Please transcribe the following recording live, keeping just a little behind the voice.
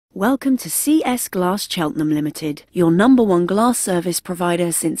Welcome to CS Glass Cheltenham Limited, your #1 glass service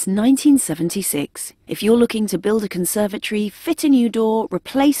provider since 1976. If you're looking to build a conservatory, fit a new door,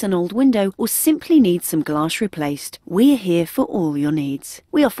 replace an old window, or simply need some glass replaced, we're here for all your needs.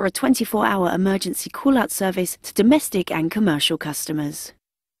 We offer a 24-hour emergency call-out service to domestic and commercial customers.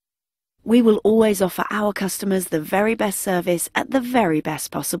 We will always offer our customers the very best service at the very best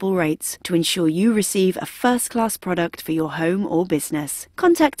possible rates to ensure you receive a first-class product for your home or business.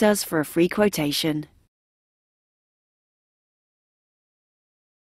 Contact us for a free quotation.